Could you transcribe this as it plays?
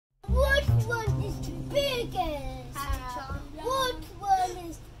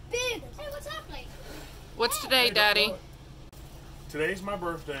What's today, Daddy? Today's my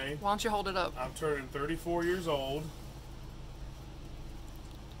birthday. Why don't you hold it up? I'm turning 34 years old.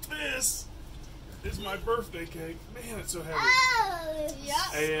 This is my birthday cake. Man, it's so heavy.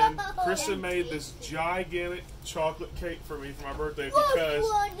 And Kristen made this gigantic chocolate cake for me for my birthday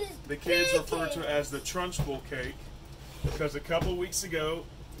because the kids refer to it as the Trunchbull cake. Because a couple weeks ago,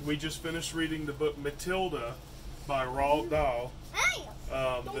 we just finished reading the book Matilda by Roald Dahl.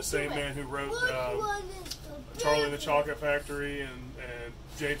 The same man who wrote Charlie and the Chocolate Factory and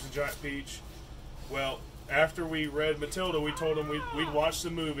James and Giant Peach. Well, after we read Matilda, we told them we'd watch the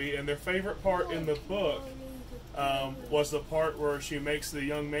movie, and their favorite part in the book was the part where she makes the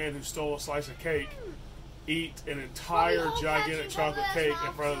young man who stole a slice of cake eat an entire gigantic chocolate cake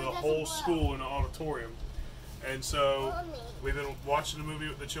in front of the whole school in the auditorium. And so we've been watching the movie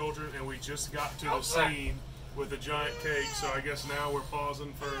with the children, and we just got to the scene with the giant cake, so I guess now we're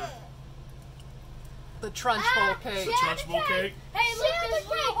pausing for the Trunchbull cake. The Trunchbull cake? Hey, look, there's a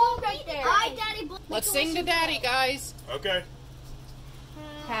little hole right there. Hi, Daddy. Let's sing to Daddy, guys. Okay.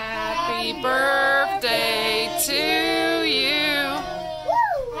 Happy birthday to you.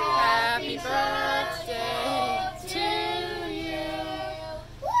 Happy birthday to you.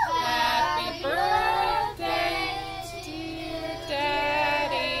 Happy birthday, dear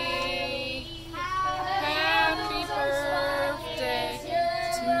Daddy. Happy birthday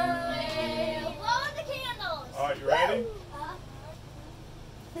to you. Blow the candles. All right, you ready?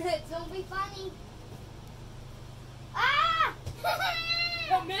 Don't be funny. Ah!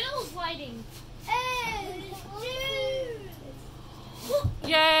 The middle's lighting.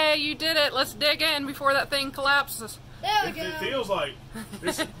 Yay, you did it. Let's dig in before that thing collapses. There we go. It feels like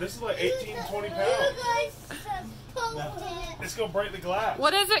this is like 18, 20 pounds. It's gonna break the glass.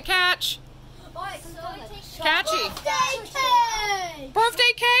 What is it, Catch? Catchy. Birthday cake.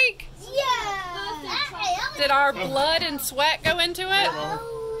 Birthday cake? Yeah. Did our blood and sweat go into it?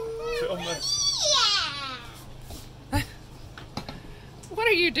 Film this. What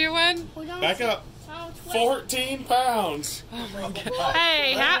are you doing? Back up. 14 pounds.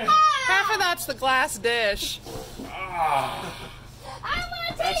 Hey, half of that's the glass dish. Ah,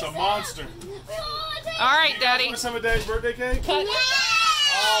 that's a monster. All right, Daddy. Want some of Daddy's birthday cake? Cut.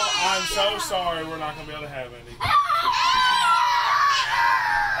 Oh, I'm so sorry. We're not gonna be able to have any.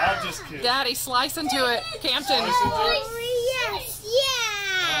 I'm just kidding. Daddy, slice into it. Campton. Slice into it? Yes.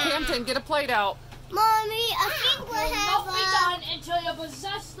 Yeah. Campton, get a plate out. Mommy, I think we'll have Not be done until you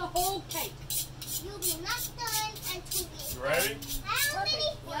possess the whole cake. You'll be not done until we. You ready? How many?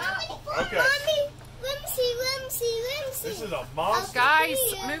 Okay. Mommy, let me see. This is a monster. Guys,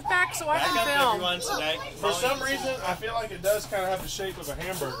 move back so I Back can up, film. everyone, so that For some reason, I feel like it does kind of have the shape of a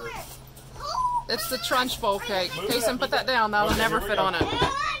hamburger. It's the Trunchbull cake. Move Kason, that, put that down. That'll Okay, never here we fit go. on it.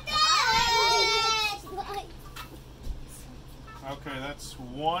 Okay, that's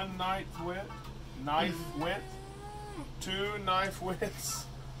one knife width, 2 knife widths,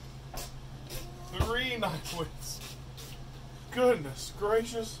 3 knife widths. Goodness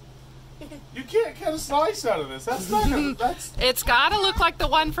gracious. You can't cut a slice out of this. That's not gonna, that's... It's got to look like the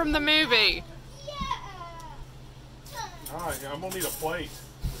one from the movie. Alright, I'm gonna need a plate.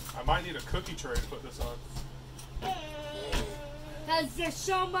 I might need a cookie tray to put this on. Because there's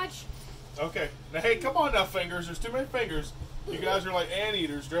so much. Okay, now hey, come on now, fingers. There's too many fingers. You guys are like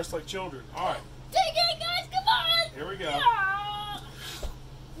anteaters dressed like children. Alright, Take it, guys. Come on. here we go.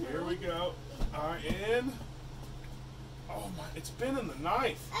 Here we go. Alright, in. Oh my, it's been in the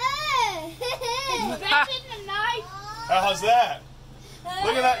knife. It's Back in the knife. How's that?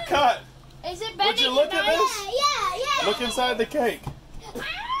 Look at that cut. Is it Would you look at this? Yeah. Look inside the cake.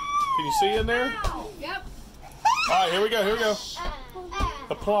 Can you see in there? Yep. Alright, here we go,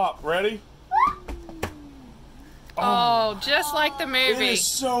 The plop, ready? Oh, just like the It movie. is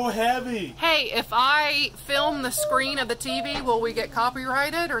so heavy. Hey, if I film the screen of the TV, will we get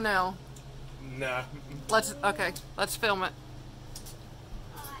copyrighted or no? Nah. Let's film it.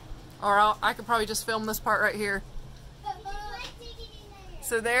 Or I could probably just film this part right here.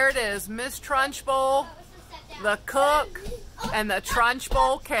 So there it is, Miss Trunchbull, the cook, and the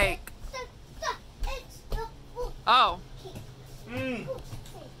Trunchbull cake. Oh, Mmm.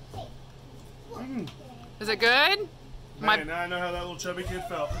 is it good? Man, now I know how that little chubby kid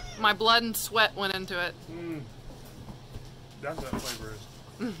felt. My blood and sweat went into it. Mmm. That's what that flavor is.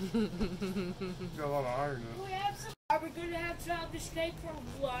 Got a lot of iron in it. Are we going to have some of this cake for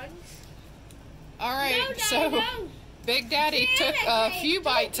lunch? All right, so Big Daddy took a few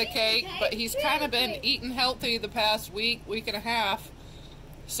bites of cake, but he's kind of been eating healthy the past week and a half.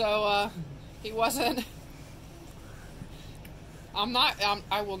 So he wasn't.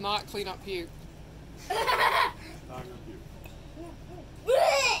 I will not clean up puke. Not gonna do.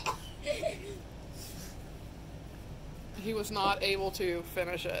 He was not able to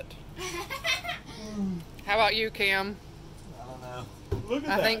finish it. How about you, Cam? I don't know. Look at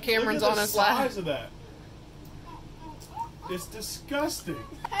I that. think Cameron's Look at on the his lap. size of that. It's disgusting.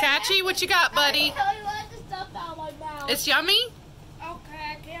 Catchy, what you got, buddy? I want the stuff out of my mouth. It's yummy?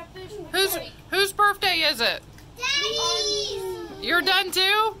 Okay, I can't finish my cake. Whose birthday is it? Daddy! You're done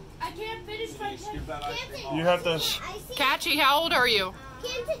too? I can't finish my cake. Scoop that ice cream off. You have to. Catchy, how old are you?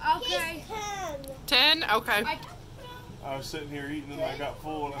 Okay. 10? Okay. I was sitting here eating and I got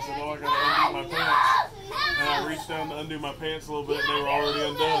full and I said, oh, I gotta undo my pants. And I reached down to undo my pants a little bit and they were already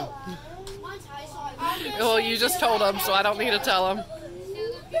undone. Well, you just told him, so I don't need to tell him.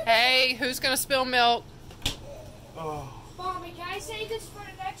 Hey, who's gonna spill milk? Oh. Mommy, can I say this for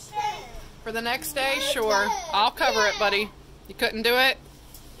the next day? For the next day? Sure. I'll cover it, buddy. You couldn't do it?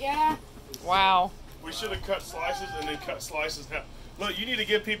 Yeah. Wow. We should have cut slices and then cut slices down. Look, you need to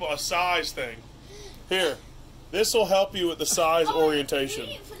give people a size thing. Here. This will help you with the size orientation.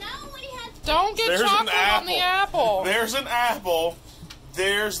 Don't get There's an chocolate on the apple. There's an apple.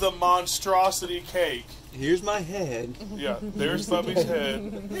 There's the monstrosity cake. Here's my head. Yeah, there's Bubby's head.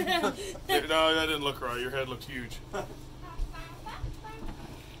 No, that didn't look right. Your head looked huge.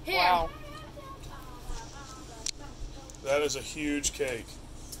 Here. Wow. That is a huge cake.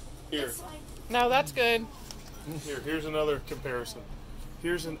 Here, No, that's good. here's another comparison.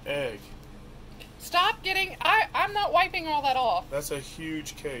 Here's an egg. Stop getting... I'm not wiping all that off. That's a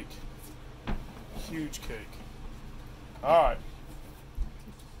huge cake. Huge cake. All right.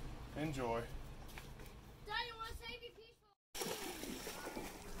 Enjoy. Daddy, want to save your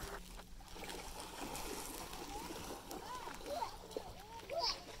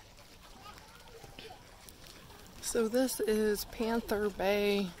So this is Panther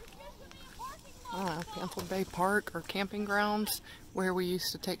Bay, I don't know, Panther Bay Park or camping grounds where we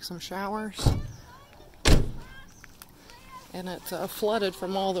used to take some showers. And it's flooded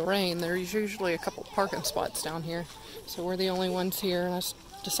from all the rain. There's usually a couple parking spots down here. So we're the only ones here, and I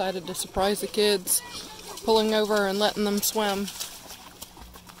decided to surprise the kids, pulling over and letting them swim.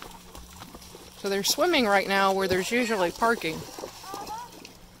 So they're swimming right now where there's usually parking.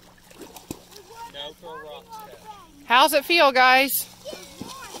 No throw rocks. How's it feel, guys?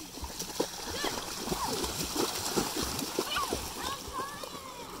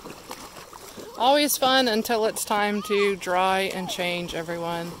 Always fun until it's time to dry and change,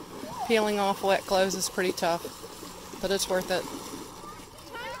 everyone. Peeling off wet clothes is pretty tough, but it's worth it.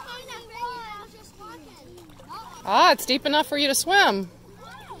 Ah, it's deep enough for you to swim.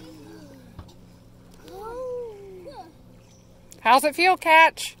 How's it feel,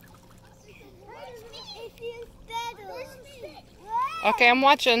 Catch? Okay, I'm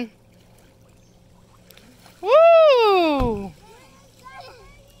watching. Woo!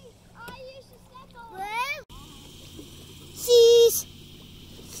 Cheese.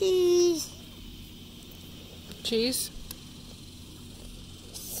 Cheese. Cheese?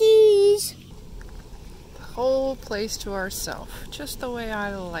 Cheese. The whole place to ourselves, just the way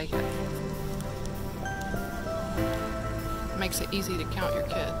I like it. Makes it easy to count your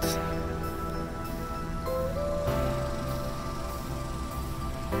kids.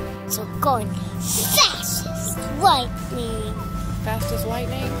 So going fast as lightning. Fast as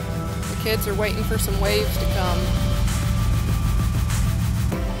lightning. The kids are waiting for some waves to come.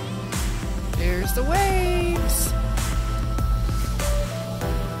 Here's the waves.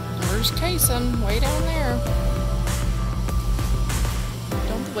 Where's Kason? Way down there.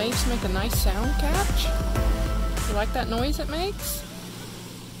 Don't the waves make a nice sound, Catch? You like that noise it makes?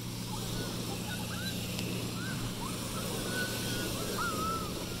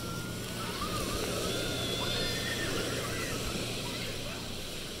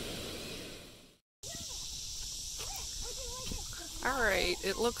 Alright,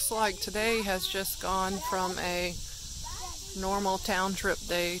 it looks like today has just gone from a normal town trip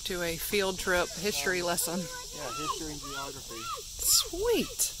day to a field trip history lesson. Yeah, history and geography.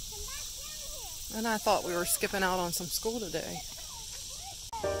 Sweet! And I thought we were skipping out on some school today.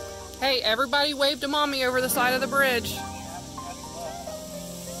 Hey, everybody wave to Mommy over the side of the bridge.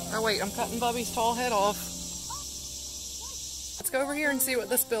 Oh wait, I'm cutting Bubby's tall head off. Let's go over here and see what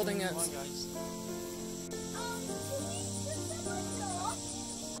this building is.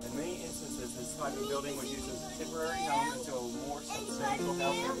 In many instances, this type of building was used as a temporary home until a more substantial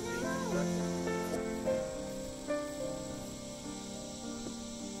housing was being constructed.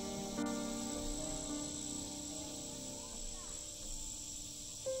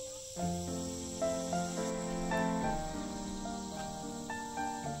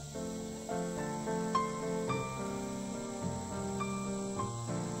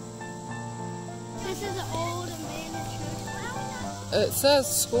 it says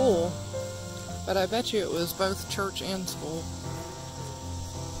school, but I bet you it was both church and school.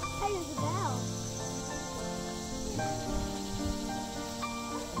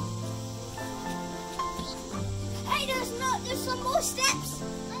 Hey, there's a bell. Hey, there's some more steps.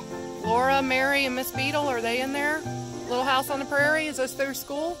 Laura, Mary, and Miss Beadle, are they in there? Little House on the Prairie, is this their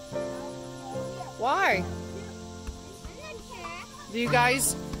school? Why? Do you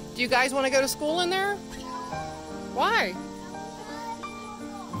guys want to go to school in there? Why?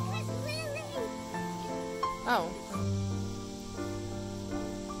 Oh.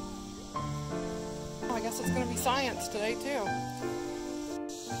 I guess it's going to be science today too.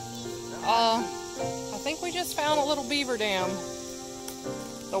 I think we just found a little beaver dam.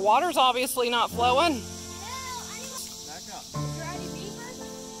 The water's obviously not flowing. Back up.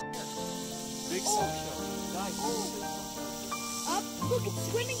 Big social. Nice. Up, look, it's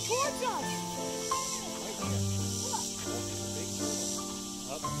swimming towards us. Right here. Big turtle.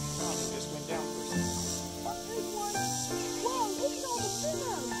 Up. Oh, it just went down for a second. Up, there's one. Whoa, look at all the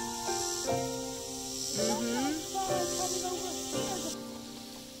minnows. Coming over here.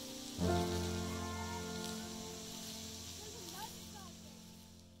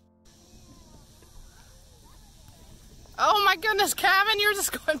 Oh my goodness, Kevin, you're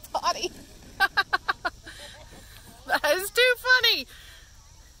just going potty. That is too funny.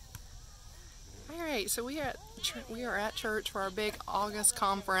 All right, so we are at church for our big August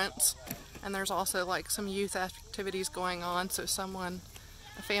conference, and there's also like some youth activities going on. So a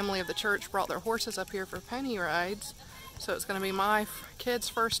family of the church brought their horses up here for pony rides. So it's going to be my kid's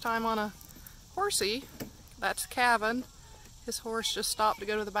first time on a horsey. That's Kevin. His horse just stopped to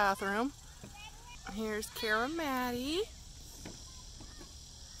go to the bathroom. Here's Kara Maddie.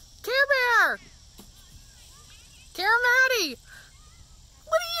 Care Bear! Kara Maddie!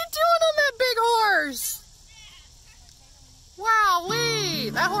 What are you doing on that big horse?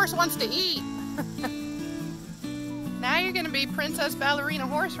 Wowee! That horse wants to eat. Now you're going to be Princess Ballerina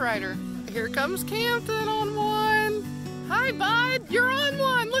Horse Rider. Here comes Campton on one. Hi, bud. You're on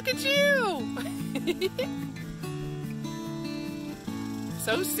one. Look at you.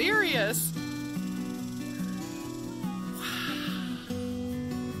 So serious.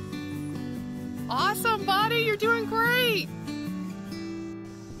 Awesome, buddy. You're doing great.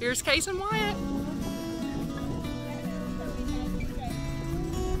 Here's Case and Wyatt.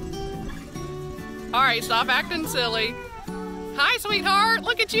 All right, stop acting silly. Hi, sweetheart.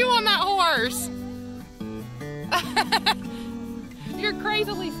 Look at you on that horse. You're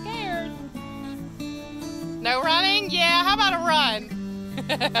crazily scared. No running? Yeah, how about a run?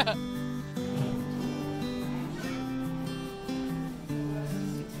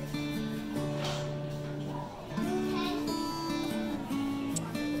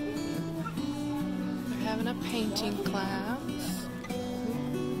 Having a painting class.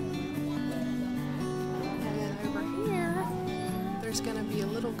 And then over here, there's going to be a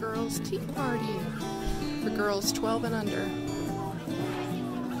little girls' tea party for girls 12 and under.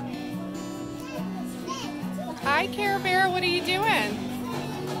 Hi, Care Bear. What are you doing?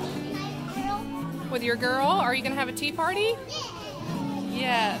 With your girl? Are you going to have a tea party?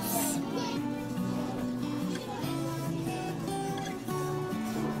 Yes.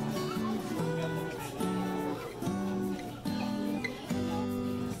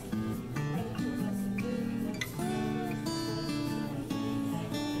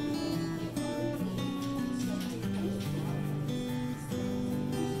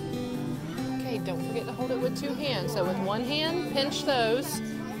 Don't forget to hold it with two hands. So with one hand, pinch those,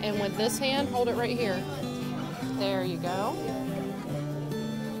 and with this hand, hold it right here. There you go.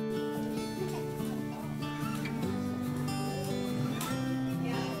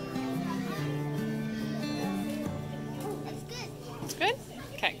 It's good?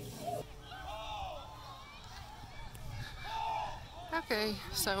 Okay. Okay,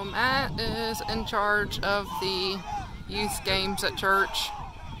 so Matt is in charge of the youth games at church.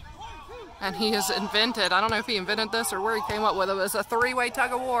 And he has invented, I don't know if he invented this or where he came up with it, but it's a three-way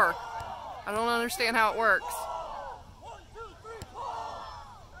tug of war. I don't understand how it works.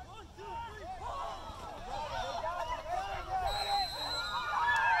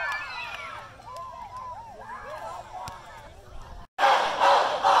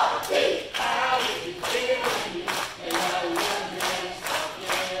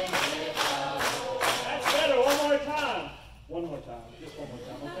 That's better. One more time. One more time. Just one more time.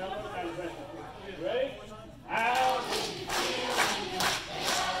 Ready? Out.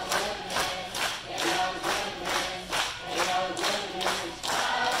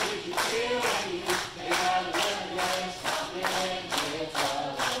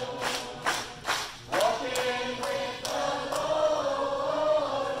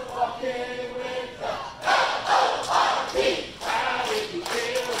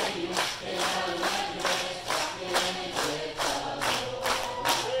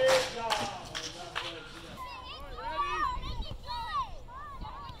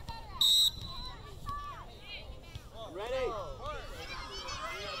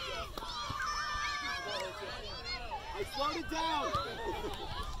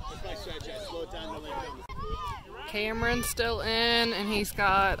 Cameron's still in, and he's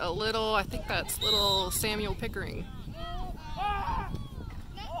got a little, I think that's little Samuel Pickering.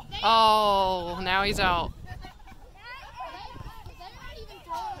 Oh, now he's out.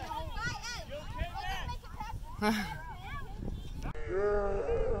 Now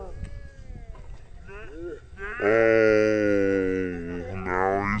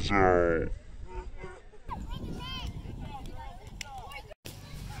he's out.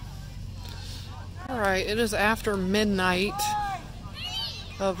 Alright, it is after midnight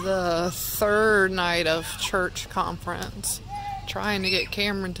of the third night of church conference. Trying to get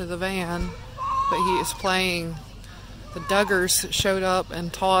Cameron to the van, but he is playing. The Duggars showed up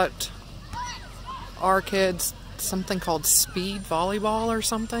and taught our kids something called speed volleyball or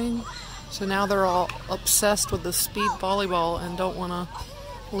something. So now they're all obsessed with the speed volleyball and don't want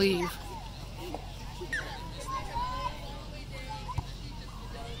to leave.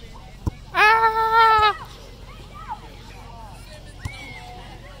 Ah!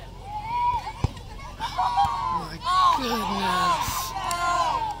 Oh my goodness.